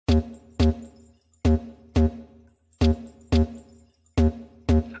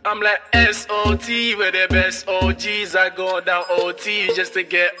I'm like S.O.T. with the best OGs. I go down OT just to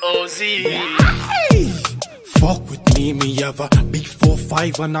get OZ. Hey! Fuck with me have a big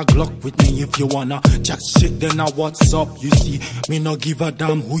 4-5 and a Glock with me if you wanna chat shit, then I what's up, you see. Me no give a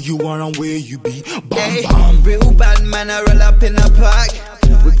damn who you are and where you be. Bam bam. Real bad man, I roll up in a park.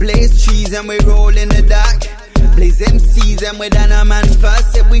 We blaze trees and we roll in the dark. Blaze MCs and we done a man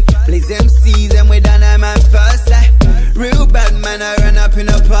first. Yeah, we blaze MCs and we done a man first. Like, real bad man, I run up in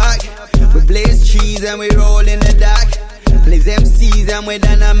a park. We blaze trees and we roll in the dark. Blaze MCs and we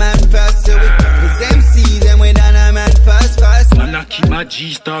done a man first. So we blaze MCs and we done a man first. Man, I keep my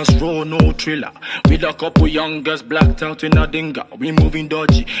G-stars raw, no thriller. With a couple young girls blacked out in a dinga. We moving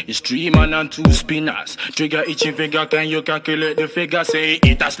dodgy, it's 3 man and 2 spinners. Trigger itching finger, can you calculate the figure? Say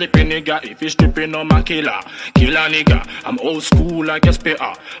it a slipping nigga, if he's stripping on my killer. Killer nigga, I'm old school like a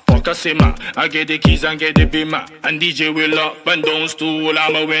spitter. Fuck a simmer, I get the keys and get the beamer. And DJ will up and don't stool.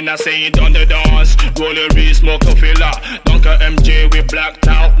 I'm a winner, say it on the dance. Roll a wrist, smoke a filler. Dunker MJ with blacked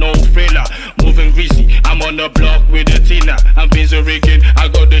out, no thriller. Moving greasy, I'm on the block with the Tina. I'm busy rigging, I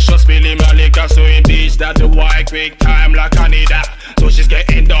got the shots spilling my liquor. So in bitch that the white quick time like I need her. So she's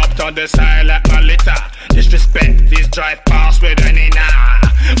getting dumped on the side like my litter. Disrespect this drive past with any nah.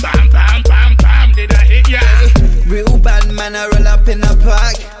 Bam bam bam bam, did I hit ya? Real bad man, I roll up in a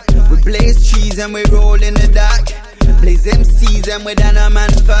park. We blaze trees and we roll in the dark. Blaze MCs and we done a man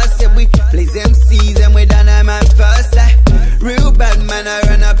first. Yeah, we blaze MCs and we done a man first. Like, real bad man, I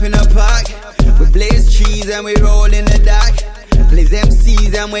run up in a park. We blaze trees and we roll in the dark. Blaze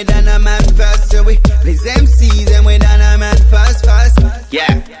MCs and we done a man first. So we blaze MCs and we done a man first.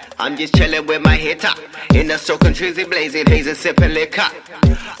 Yeah, I'm just chilling with my hitter. In the soaking trees, blazing, hazing, sipping liquor.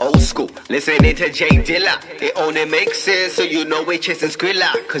 Old school, listening to J Dilla. It only makes sense, so you know we're chasing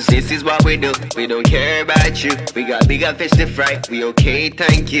Skrilla. Cause this is what we do, we don't care about you. We got bigger fish to fry, we okay,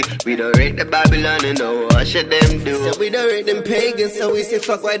 thank you. We don't rate the Babylon and know what should them do. So we don't rate them pagans, so we say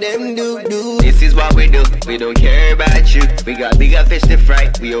fuck what them do. This is what we do, we don't care about you. We got bigger fish to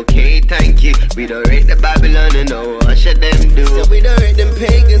fry, we okay, thank you. We don't rate the Babylon and know what should them do. So we don't rate them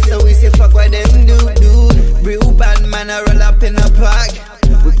pagans, so we say fuck what them do. Real bad man, I roll up in a park.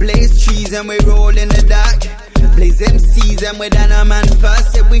 We blaze trees and we roll in the dark. Blaze MCs and we done a man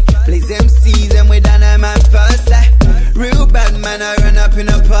first. Yeah, we blaze MCs and we done a man first. Like, real bad man, I run up in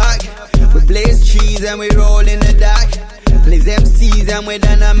a park. We blaze trees and we roll in the dark. Blaze MCs and we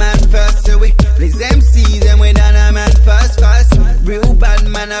done a man first. So we blaze MCs and we done a man first. Real bad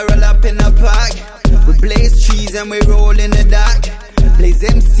man, I roll up in a park. We blaze trees and we roll in the dark. Blaze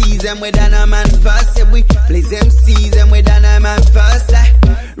MCs and we done a man first. Yeah, we blaze MCs and we done a man first. Like,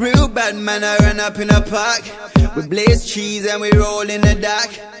 real bad man, I run up in a park. We blaze trees and we roll in the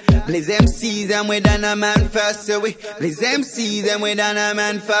dark. Blaze MCs and we done a man first. So we blaze MCs and we done a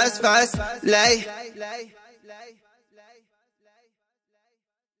man first. Like.